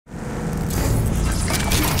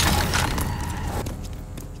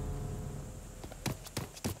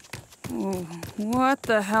Ooh, what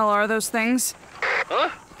the hell are those things?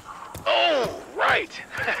 Huh? Oh, right!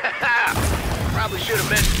 Probably should have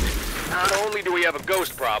mentioned it. Not only do we have a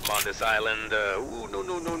ghost problem on this island,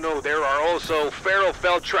 no. There are also feral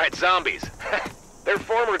Feltrite zombies. They're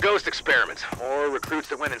former ghost experiments, or recruits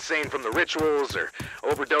that went insane from the rituals, or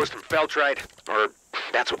overdosed from Feltrite, or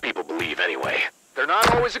that's what people believe anyway. They're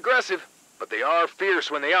not always aggressive, but they are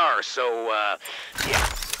fierce when they are, so, yeah,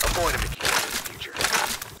 avoid them if you can in the future.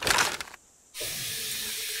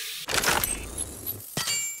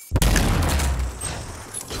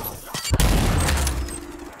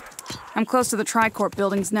 I'm close to the Tricorp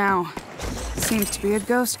buildings now. Seems to be a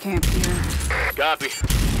ghost camp here. Copy.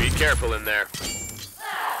 Be careful in there.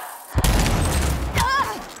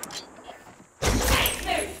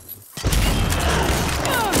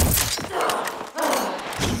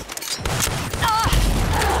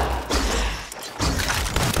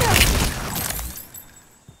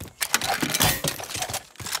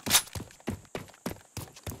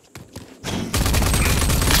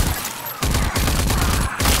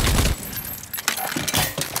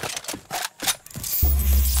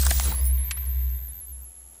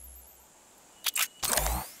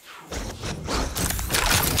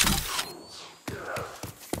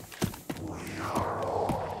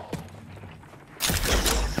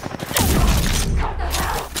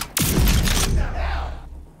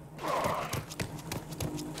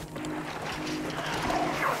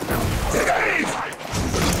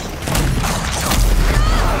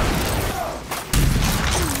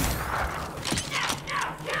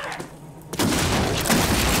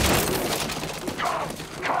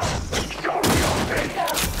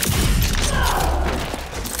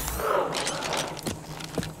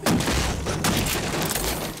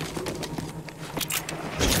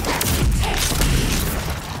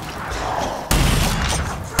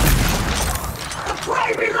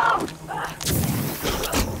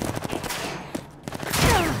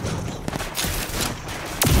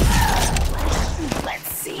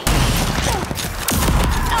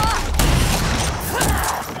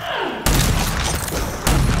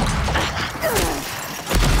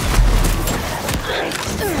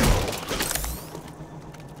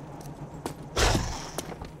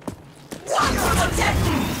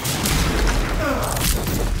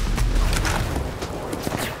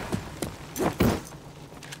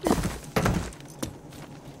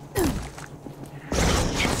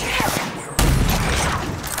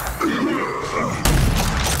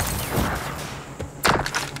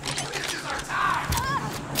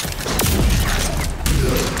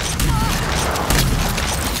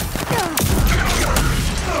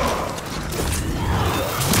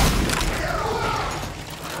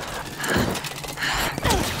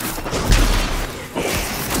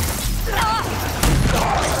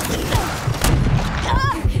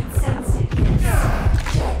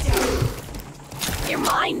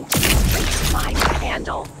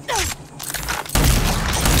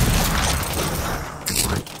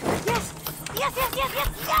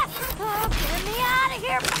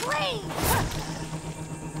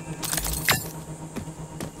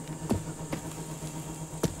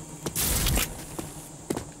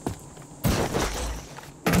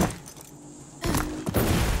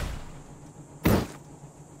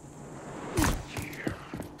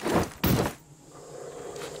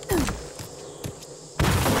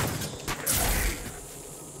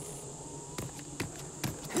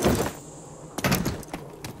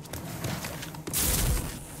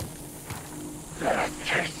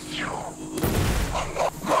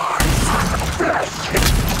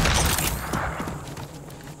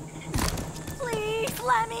 Please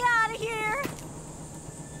let me out of here.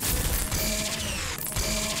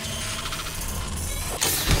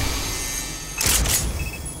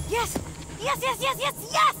 Yes!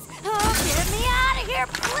 Oh, get me out of here,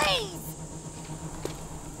 please!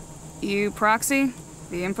 You Proxy?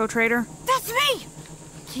 The infiltrator? That's me!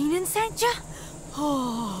 Keenan sent ya?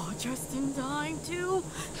 Oh, just in time, too.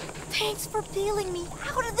 Thanks for peeling me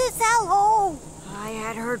out of this hellhole. I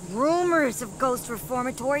had heard rumors of ghost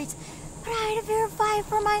reformatories, but I had to verify it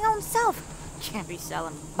for my own self. Can't be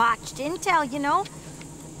selling botched intel, you know.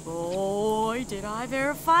 Boy, did I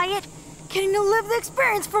verify it. Getting to live the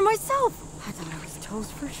experience for myself. I thought I was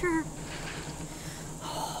toast for sure.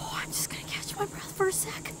 Oh, I'm just gonna catch my breath for a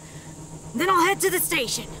sec. Then I'll head to the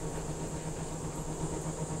station.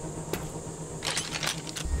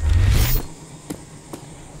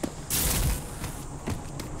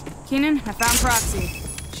 Keenan, I found Proxy.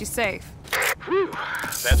 She's safe. Whew,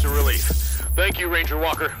 that's a relief. Thank you, Ranger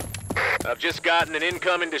Walker. I've just gotten an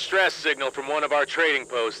incoming distress signal from one of our trading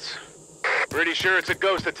posts. Pretty sure it's a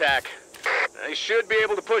ghost attack. They should be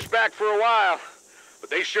able to push back for a while, but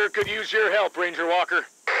they sure could use your help, Ranger Walker.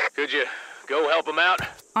 Could you go help them out?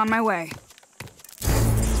 On my way.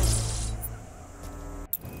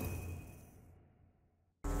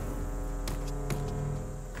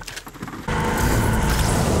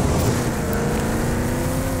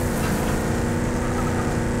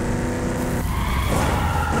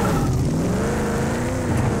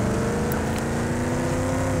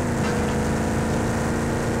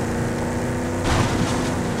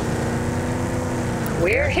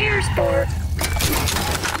 We're here, sport.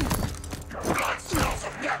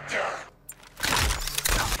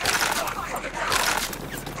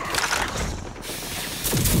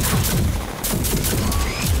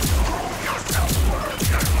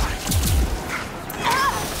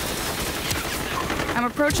 I'm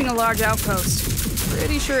approaching a large outpost.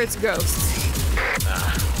 Pretty sure it's ghosts.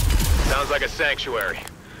 Sounds like a sanctuary.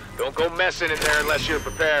 Don't go messing in there unless you're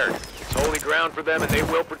prepared. It's holy ground for them and they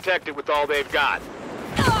will protect it with all they've got.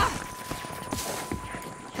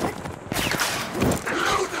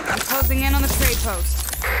 I'm closing in on the trade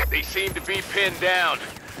post. They seem to be pinned down.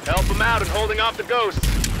 Help them out in holding off the ghosts.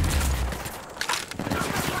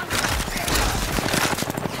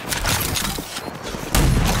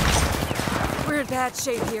 We're in bad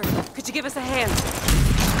shape here. Could you give us a hand?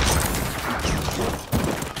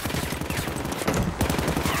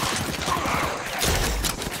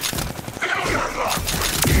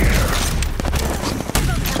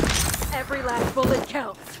 Every last bullet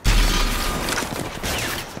counts.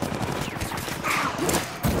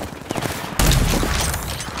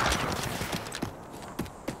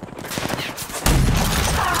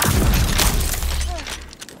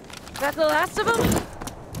 That the last of them?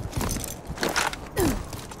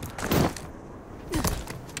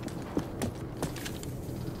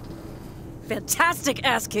 Fantastic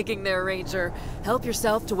ass-kicking there, Ranger. Help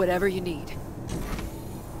yourself to whatever you need.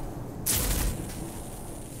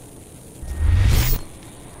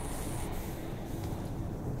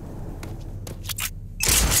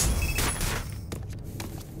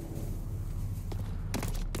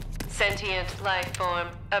 Sentient life form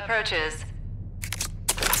approaches.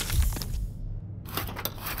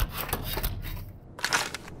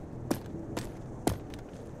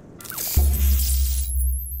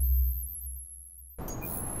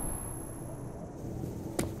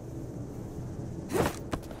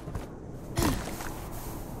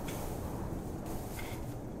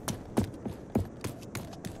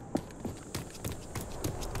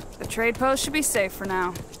 The trade post should be safe for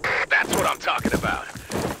now. That's what I'm talking about.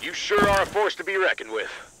 You sure are a force to be reckoned with.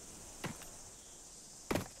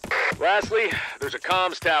 Lastly, there's a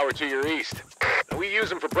comms tower to your east. We use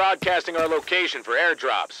them for broadcasting our location for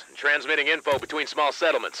airdrops and transmitting info between small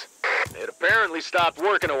settlements. It apparently stopped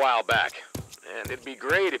working a while back, and it'd be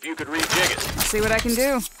great if you could rejig it. I'll see what I can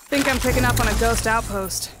do. Think I'm picking up on a ghost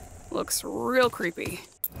outpost. Looks real creepy.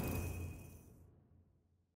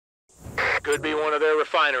 Could be one of their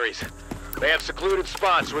refineries. They have secluded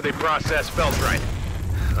spots where they process feltrite.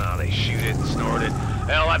 Oh, they shoot it and snort it.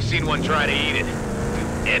 Hell, I've seen one try to eat it.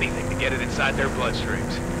 Do anything to get it inside their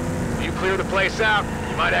bloodstreams. If you clear the place out,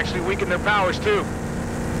 you might actually weaken their powers too.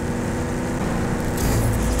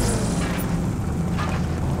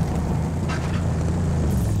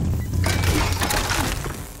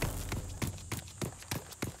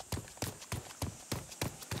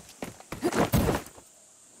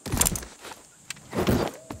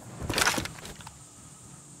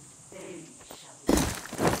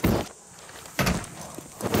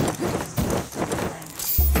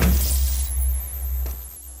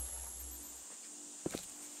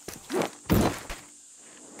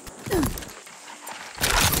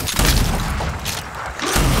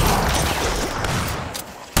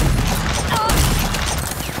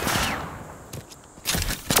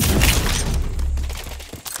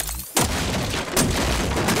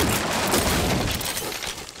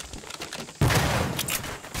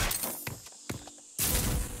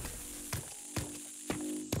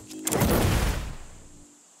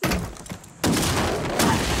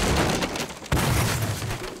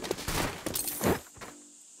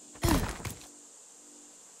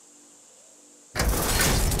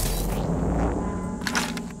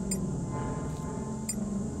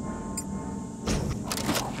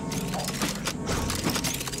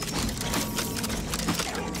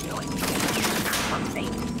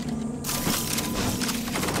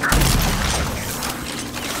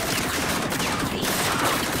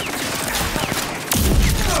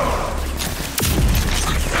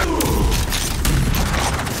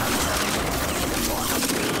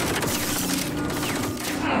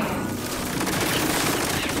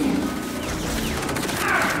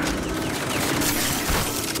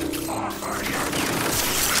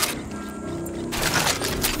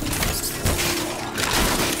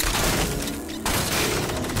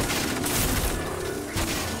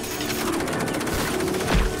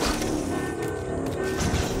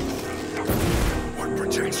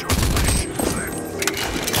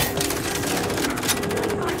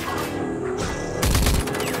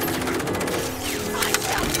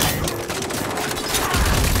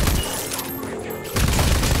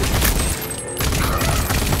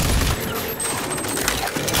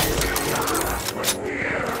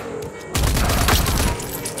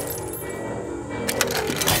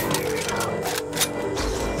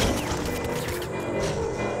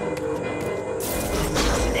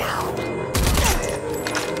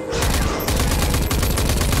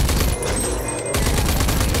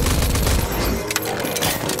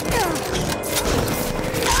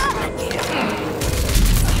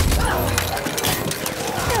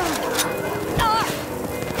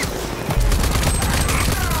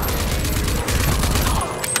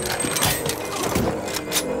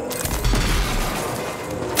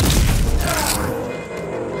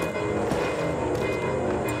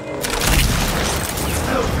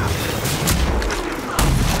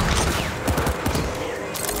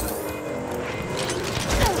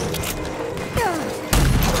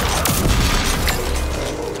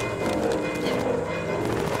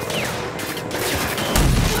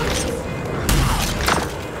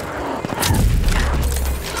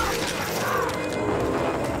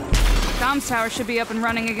 tower should be up and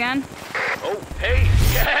running again. Oh, hey,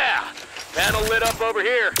 yeah! Panel lit up over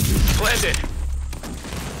here. Splendid.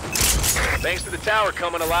 Thanks to the tower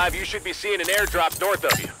coming alive, you should be seeing an airdrop north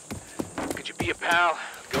of you. Could you be a pal?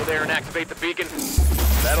 Go there and activate the beacon?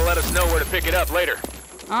 That'll let us know where to pick it up later.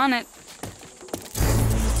 On it.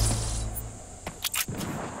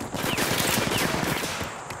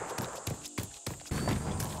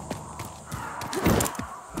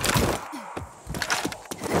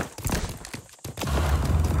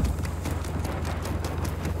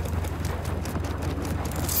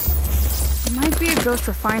 Might be a ghost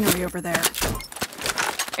refinery over there.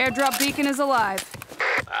 Airdrop beacon is alive.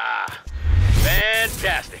 Ah,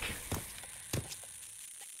 fantastic.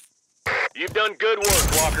 You've done good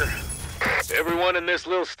work, Walker. Everyone in this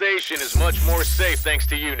little station is much more safe thanks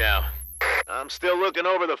to you now. I'm still looking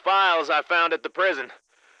over the files I found at the prison,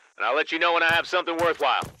 and I'll let you know when I have something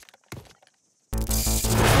worthwhile.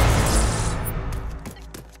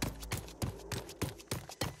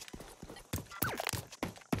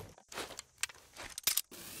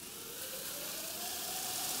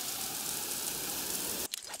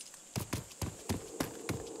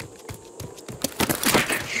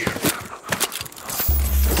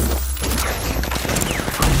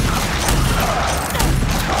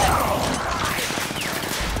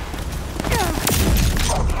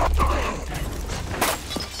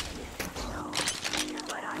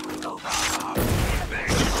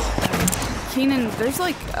 Keenan, there's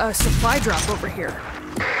like a supply drop over here.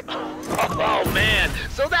 Oh man,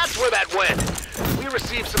 so that's where that went. We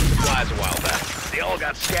received some supplies a while back. They all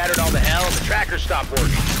got scattered all to hell and the trackers stopped working.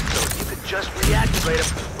 So if you could just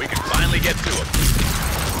reactivate them, we could finally get to them.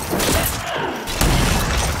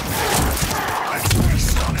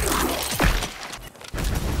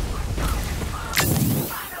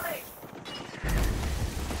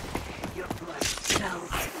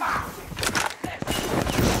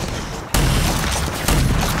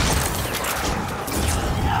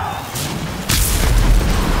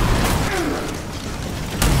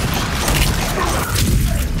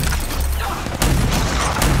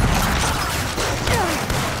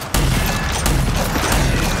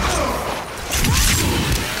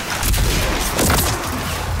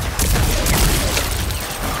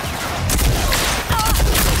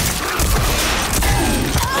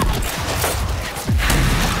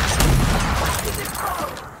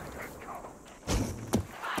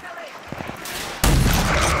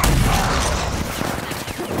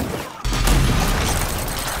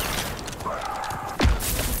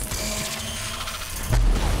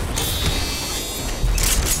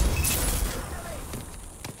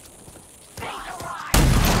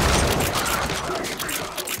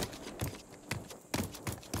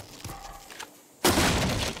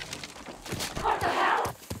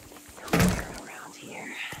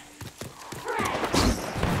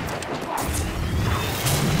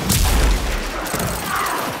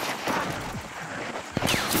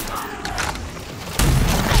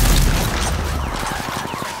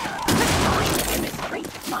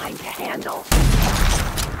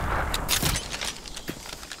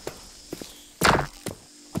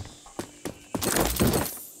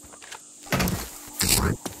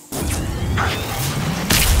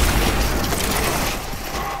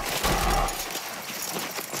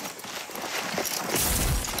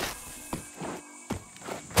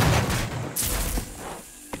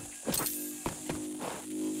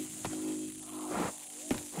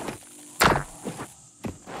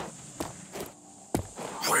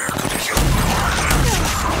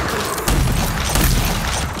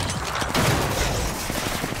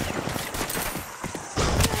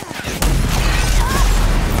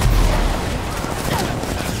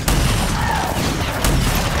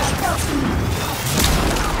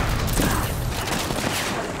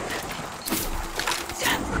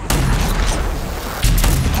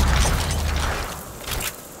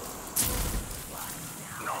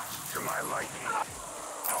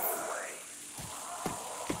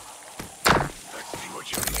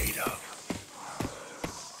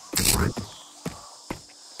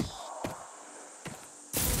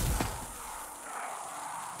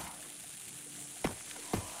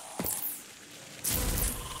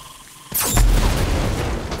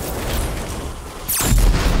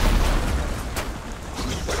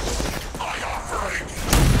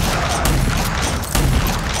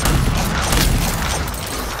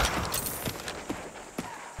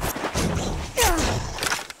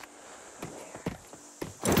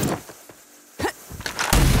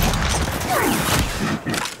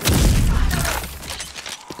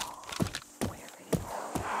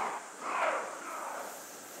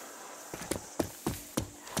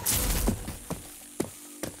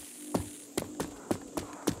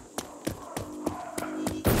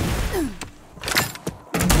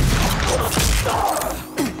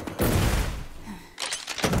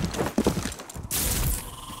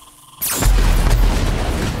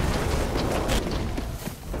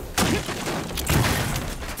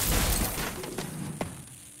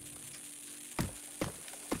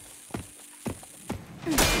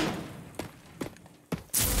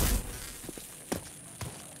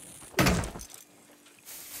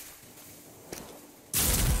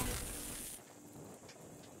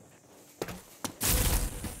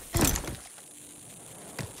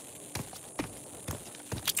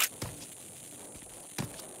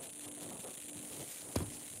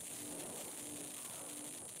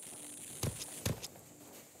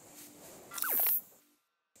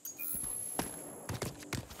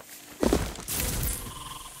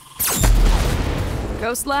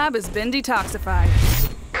 Ghost Lab has been detoxified.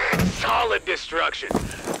 Solid destruction.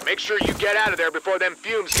 Make sure you get out of there before them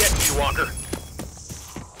fumes get to you, Walker.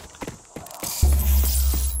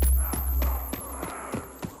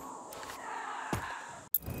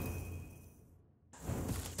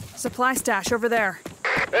 Supply stash over there.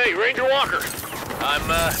 Hey, Ranger Walker. I'm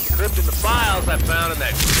decrypting the files I found in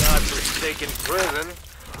that godforsaken prison.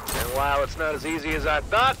 And while it's not as easy as I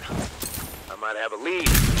thought, I might have a lead.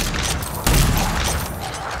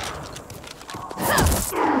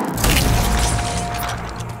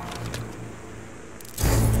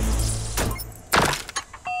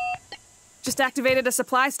 Just activated a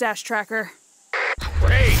supply stash tracker.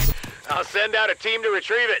 Great! I'll send out a team to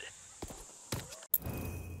retrieve it.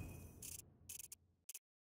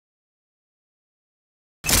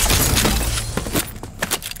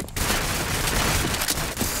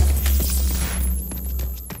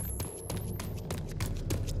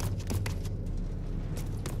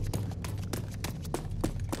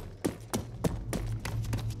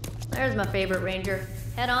 There's my favorite ranger.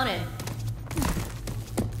 Head on in.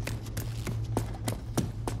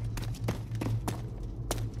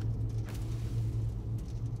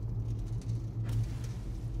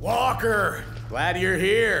 Walker, glad you're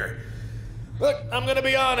here. Look, I'm gonna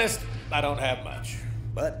be honest, I don't have much.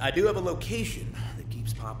 But I do have a location that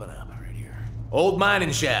keeps popping up right here. Old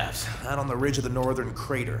mining shafts, out on the ridge of the northern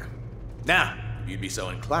crater. Now, if you'd be so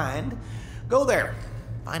inclined, go there,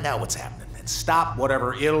 find out what's happening, and stop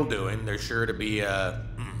whatever ill-doing there's sure to be,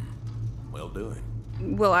 well-doing.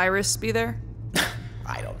 Will Iris be there?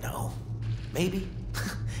 I don't know. Maybe.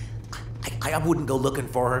 I wouldn't go looking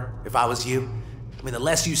for her if I was you. I mean, the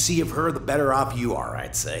less you see of her, the better off you are,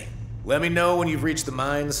 I'd say. Let me know when you've reached the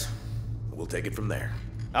mines. We'll take it from there.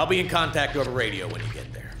 I'll be in contact over radio when you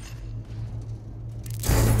get there.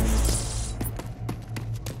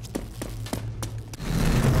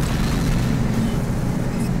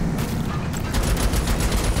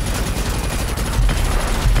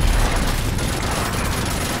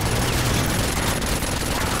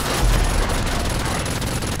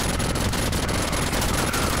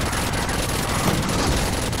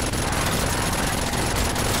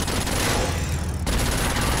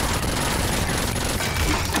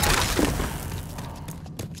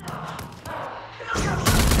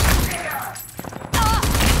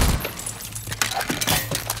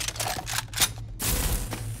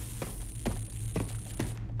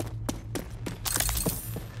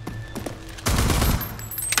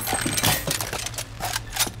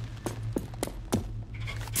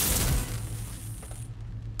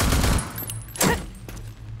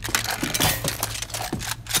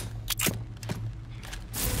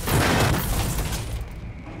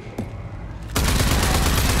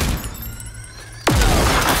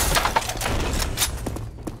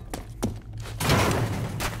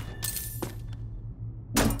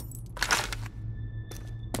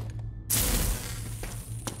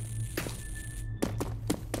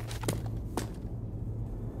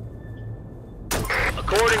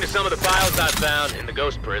 According to some of the files I found in the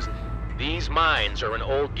ghost prison, these mines are an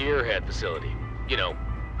old gearhead facility. You know,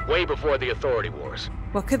 way before the authority wars.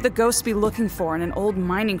 What could the ghosts be looking for in an old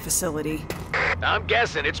mining facility? I'm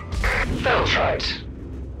guessing it's... Feltrite,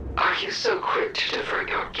 are you so quick to divert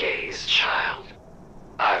your gaze, child?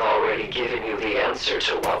 I've already given you the answer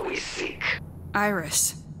to what we seek.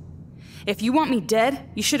 Iris. If you want me dead,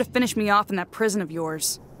 you should have finished me off in that prison of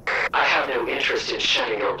yours. I have no interest in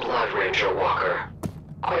shedding your blood, Ranger Walker.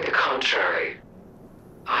 Quite the contrary.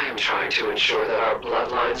 I am trying to ensure that our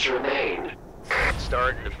bloodlines remain.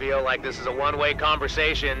 Starting to feel like this is a one-way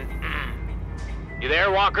conversation. You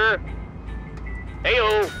there, Walker?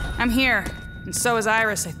 Heyo! I'm here, and so is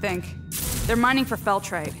Iris, I think. They're mining for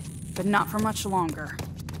Feltrite, but not for much longer.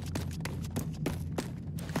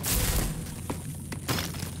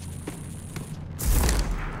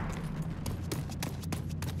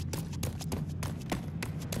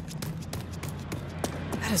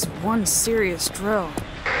 That is one serious drill.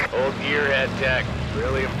 Old gearhead tech.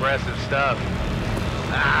 Really impressive stuff.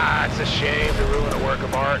 It's a shame to ruin a work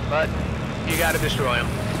of art, but you gotta destroy them.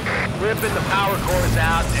 Ripping the power cores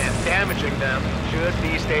out and damaging them should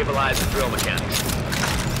destabilize the drill mechanics.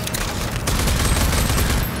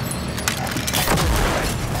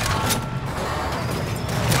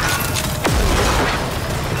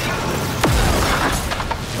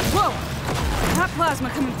 Whoa! Hot plasma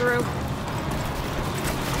coming through.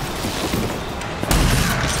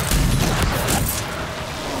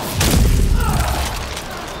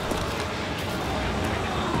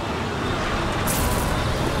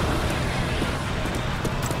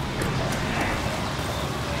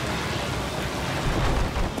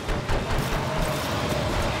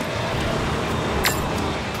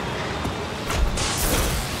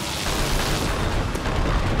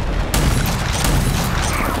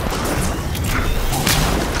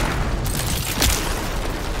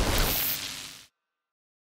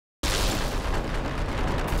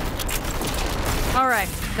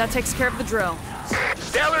 That takes care of the drill.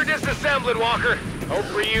 Stellar disassembling, Walker. Hope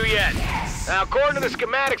for you yet. Now, according to the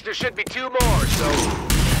schematics, there should be 2 more, so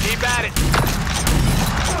keep at it.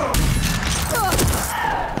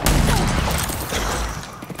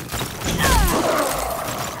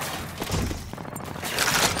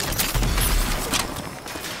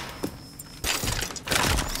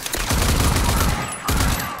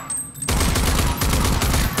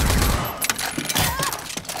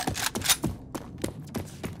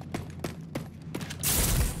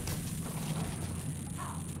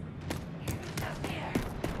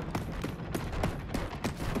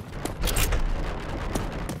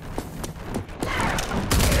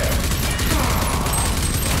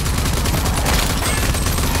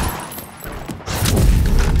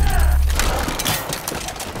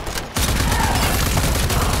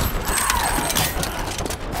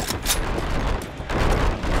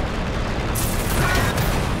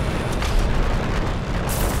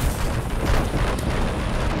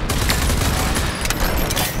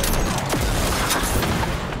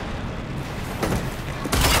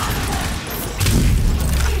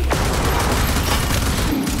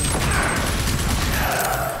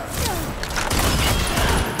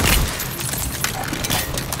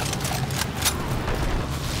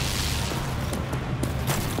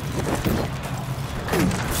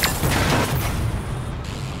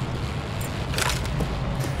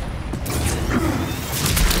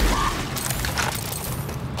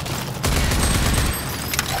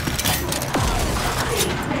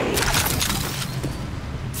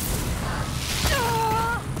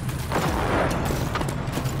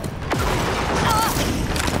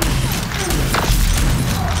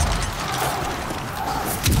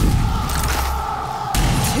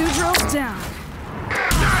 Down.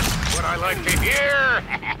 That's what I like to hear.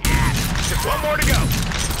 Just 1 more to go.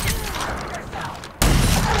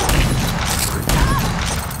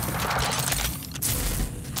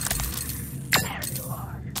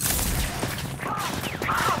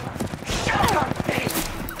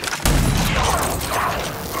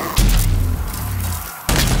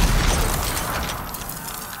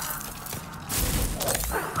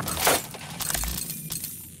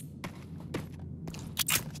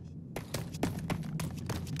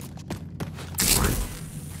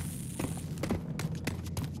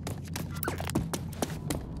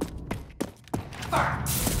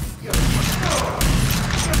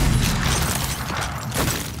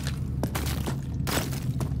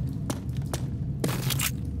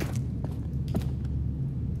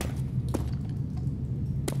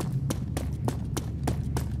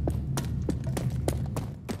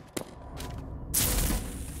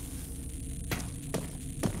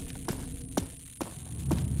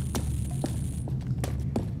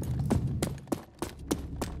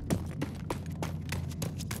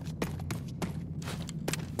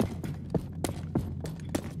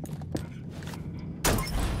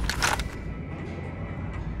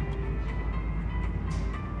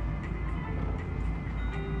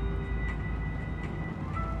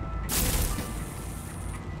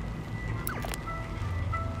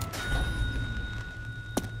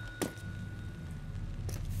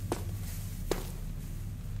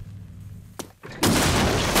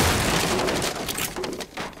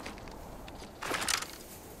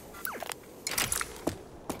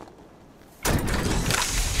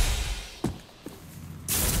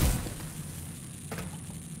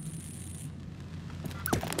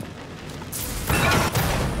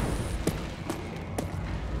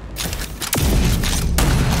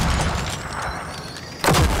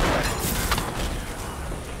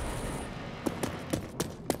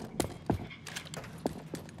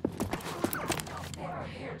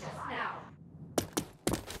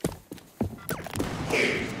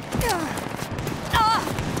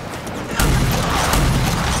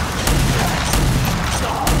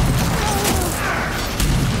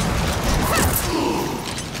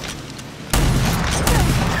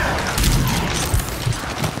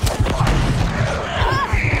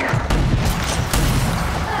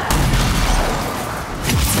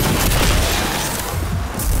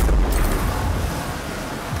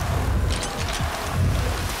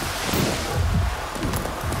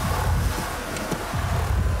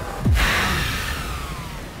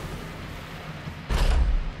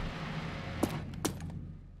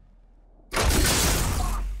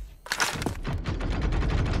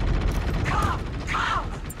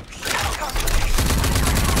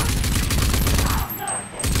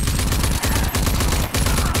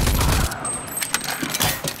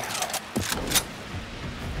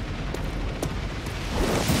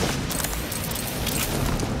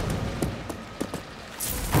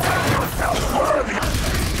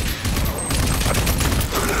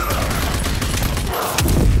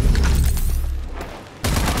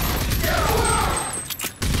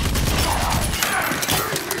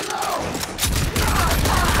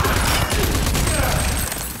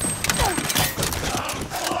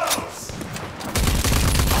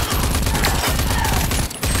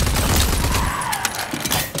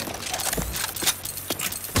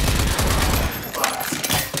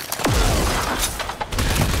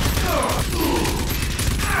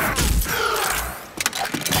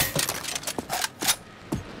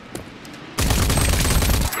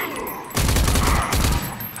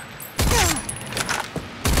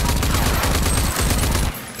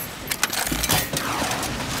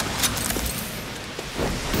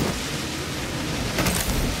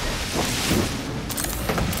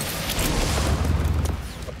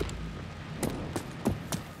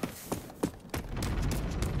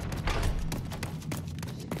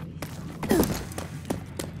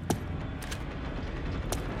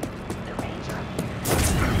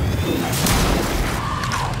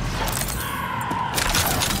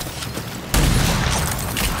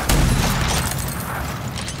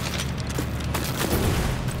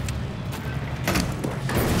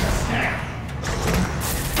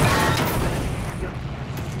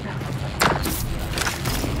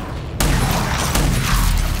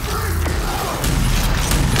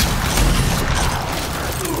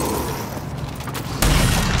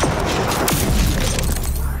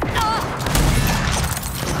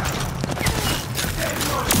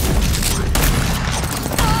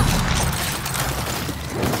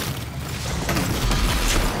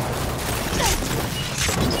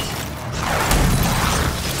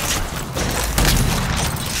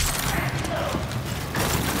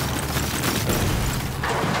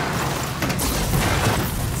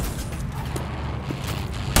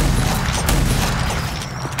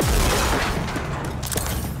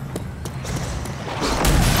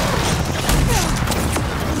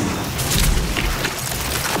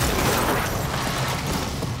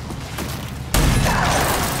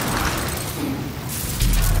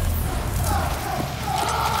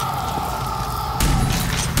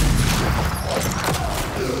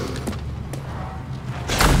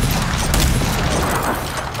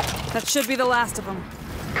 That should be the last of them.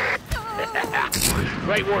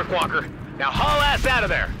 Great work, Walker. Now haul ass out of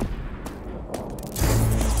there.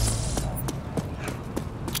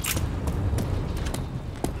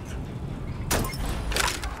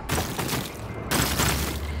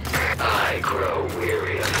 I grow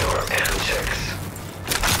weary of your antics.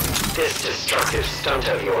 This destructive stunt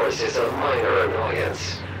of yours is a minor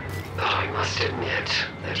annoyance, but I must admit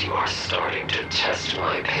that you are starting to test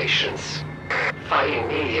my patience. Fighting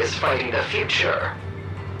me is fighting the future,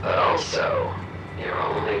 but also your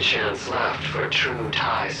only chance left for true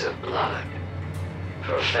ties of blood.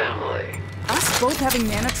 For family. Us both having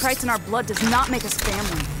nanotrites in our blood does not make us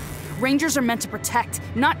family. Rangers are meant to protect,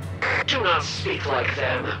 not... Do not speak like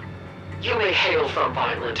them. You may hail from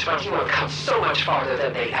Vineland, but you have come so much farther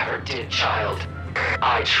than they ever did, child.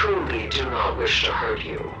 I truly do not wish to hurt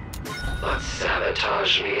you, but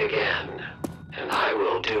sabotage me again, and I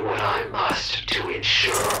will do what I must to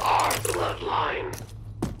ensure our bloodline.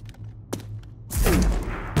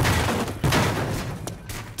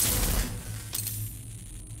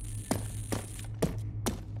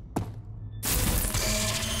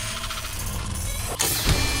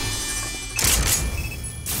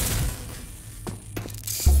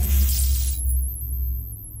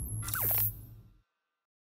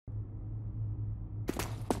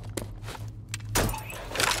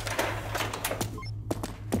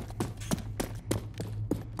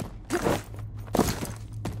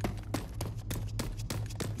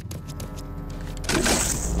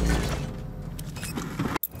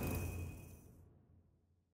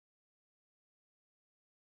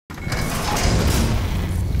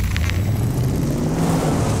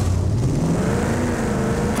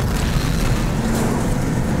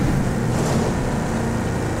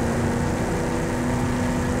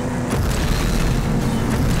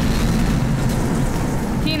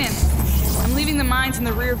 In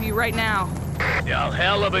the rear view right now. Yeah,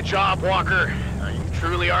 hell of a job, Walker. You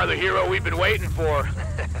truly are the hero we've been waiting for.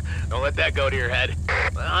 Don't let that go to your head.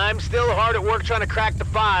 I'm still hard at work trying to crack the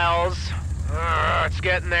files. It's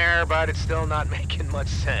getting there, but it's still not making much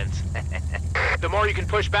sense. The more you can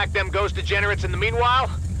push back them ghost degenerates in the meanwhile,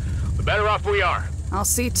 the better off we are. I'll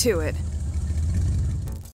see to it.